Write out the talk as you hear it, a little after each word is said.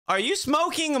Are you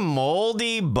smoking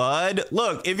moldy bud?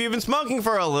 Look, if you've been smoking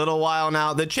for a little while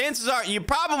now, the chances are you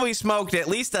probably smoked at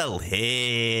least a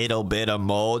little bit of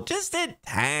mold, just a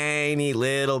tiny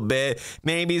little bit,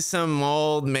 maybe some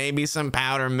mold, maybe some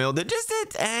powder mildew, just a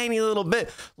tiny little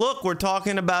bit. Look, we're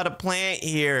talking about a plant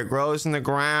here. It grows in the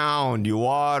ground. You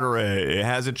water it. It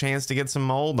has a chance to get some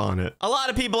mold on it. A lot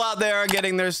of people out there are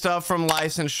getting their stuff from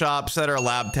licensed shops that are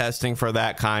lab testing for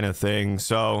that kind of thing.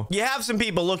 So you have some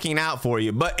people looking out for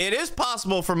you, but it is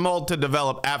possible for mold to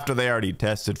develop after they already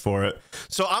tested for it.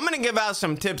 So I'm going to give out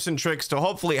some tips and tricks to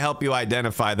hopefully help you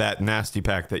identify that nasty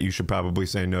pack that you should probably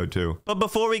say no to. But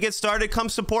before we get started, come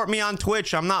support me on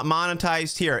Twitch. I'm not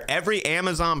monetized here. Every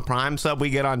Amazon Prime sub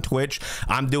we get on Twitch,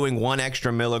 I'm doing 1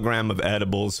 extra milligram of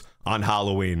edibles on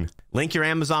Halloween. Link your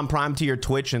Amazon Prime to your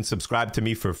Twitch and subscribe to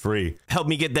me for free. Help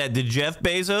me get that Jeff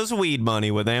Bezos weed money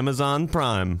with Amazon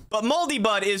Prime. But moldy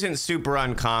bud isn't super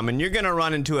uncommon. You're gonna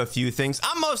run into a few things.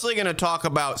 I'm mostly gonna talk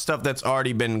about stuff that's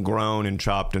already been grown and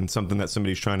chopped and something that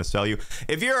somebody's trying to sell you.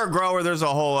 If you're a grower, there's a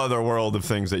whole other world of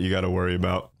things that you gotta worry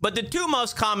about. But the 2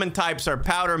 most common types are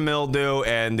powder mildew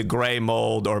and the gray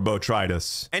mold or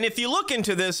botrytis. And if you look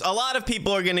into this, a lot of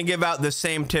people are gonna give out the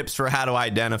same tips for how to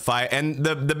identify, and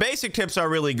the basic tips are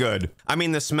really good. I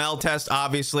mean, the smell test,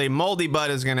 obviously, moldy bud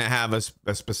is going to have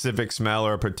a specific smell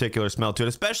or a particular smell to it,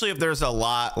 especially if there's a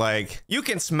lot, like, you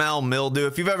can smell mildew.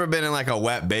 If you've ever been in like a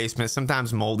wet basement,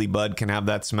 sometimes moldy bud can have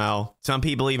that smell. Some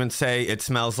people even say it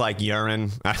smells like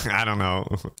urine. I don't know.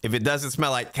 If it doesn't smell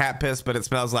like cat piss, but it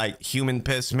smells like human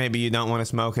piss, maybe you don't want to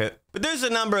smoke it. But there's a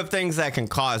number of things that can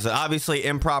cause it. Obviously,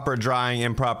 improper drying,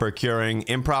 improper curing,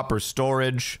 improper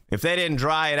storage. If they didn't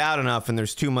dry it out enough and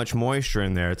there's too much moisture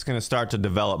in there, it's going to start to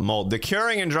develop mold. The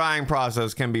curing and drying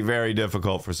process can be very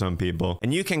difficult for some people.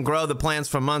 And you can grow the plants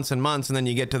for months and months, and then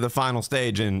you get to the final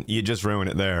stage and you just ruin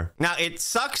it there. Now, it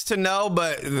sucks to know,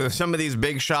 but some of these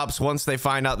big shops, once they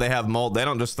find out they have mold, they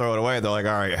don't just throw it away. They're like,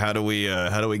 all right, how do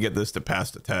we get this to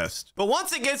pass the test? But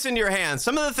once it gets in your hands,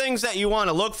 some of the things that you want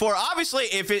to look for, obviously,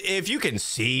 if you can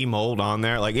see mold on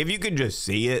there, like if you could just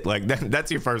see it, like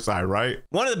that's your first sign, right?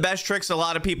 One of the best tricks a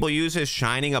lot of people use is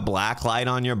shining a black light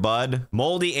on your bud.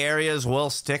 Moldy areas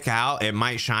will stick out. It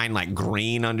might shine like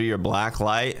green under your black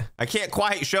light. I can't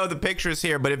quite show the pictures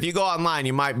here, but if you go online,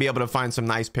 you might be able to find some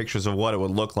nice pictures of what it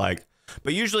would look like.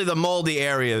 But usually the moldy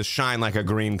areas shine like a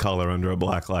green color under a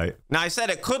black light. Now, I said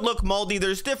it could look moldy.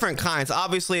 There's different kinds.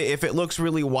 Obviously, if it looks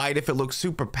really white, if it looks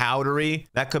super powdery,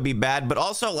 that could be bad. But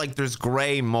also, like, there's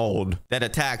gray mold that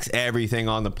attacks everything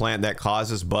on the plant that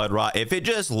causes bud rot. If it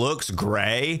just looks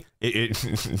gray,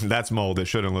 that's mold. It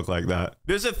shouldn't look like that.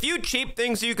 There's a few cheap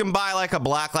things you can buy, like a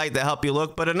black light, to help you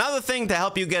look. But another thing to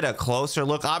help you get a closer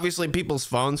look, obviously, people's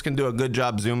phones can do a good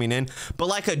job zooming in. But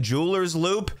like a jeweler's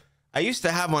loupe, I used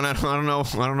to have one. I don't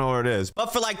know where it is.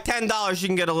 But for like $10, you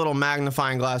can get a little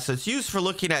magnifying glass that's used for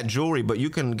looking at jewelry, but you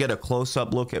can get a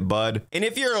close-up look at bud. And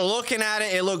if you're looking at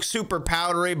it, it looks super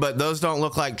powdery, but those don't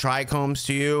look like trichomes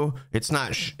to you. It's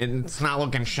not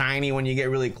looking shiny when you get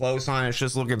really close on it. It's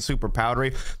just looking super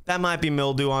powdery. That might be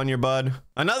mildew on your bud.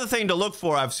 Another thing to look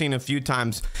for, I've seen a few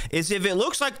times, is if it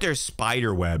looks like there's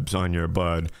spider webs on your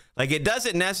bud. Like, it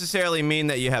doesn't necessarily mean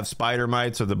that you have spider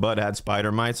mites or the bud had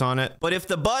spider mites on it. But if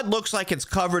the bud looks like it's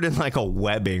covered in like a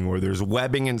webbing, where there's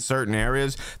webbing in certain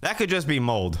areas, that could just be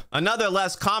mold. Another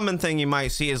less common thing you might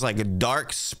see is like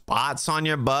dark spots on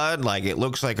your bud. Like, it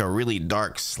looks like a really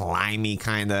dark, slimy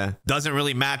kind of, doesn't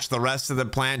really match the rest of the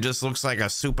plant, just looks like a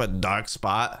super dark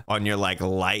spot on your like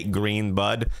light green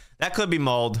bud. That could be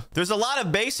mold. There's a lot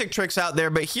of basic tricks out there,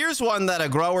 but here's one that a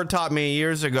grower taught me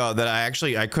years ago that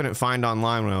I couldn't find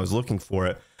online when I was looking for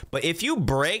it. But if you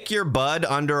break your bud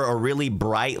under a really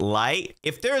bright light,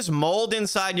 if there's mold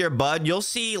inside your bud, you'll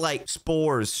see like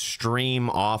spores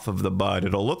stream off of the bud.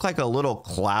 It'll look like a little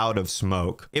cloud of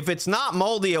smoke. If it's not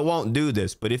moldy, it won't do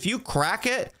this. But if you crack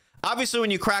it, obviously, when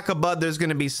you crack a bud, there's going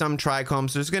to be some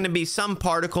trichomes. There's going to be some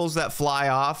particles that fly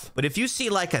off. But if you see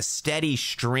like a steady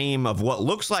stream of what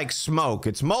looks like smoke,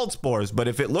 it's mold spores. But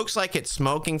if it looks like it's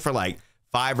smoking for like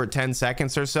 5 or 10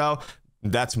 seconds or so,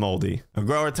 that's moldy. A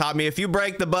grower taught me if you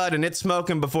break the bud and it's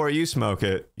smoking before you smoke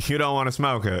it, you don't want to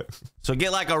smoke it. So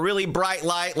get like a really bright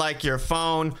light, like your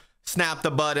phone, snap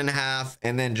the bud in half,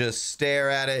 and then just stare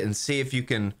at it and see if you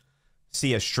can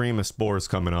see a stream of spores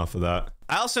coming off of that.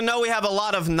 I also know we have a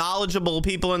lot of knowledgeable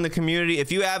people in the community.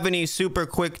 If you have any super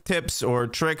quick tips or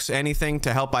tricks, anything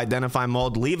to help identify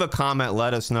mold, leave a comment,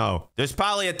 let us know. There's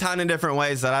probably a ton of different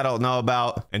ways that I don't know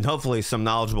about, and hopefully some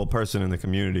knowledgeable person in the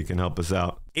community can help us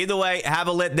out. Either way, have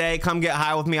a lit day. Come get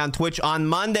high with me on Twitch. On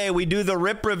Monday, we do the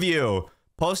rip review.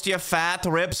 Post your fat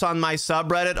rips on my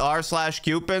subreddit,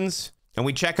 r/Cewpins. And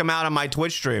we check them out on my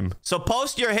Twitch stream. So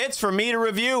post your hits for me to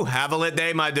review. Have a lit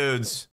day, my dudes.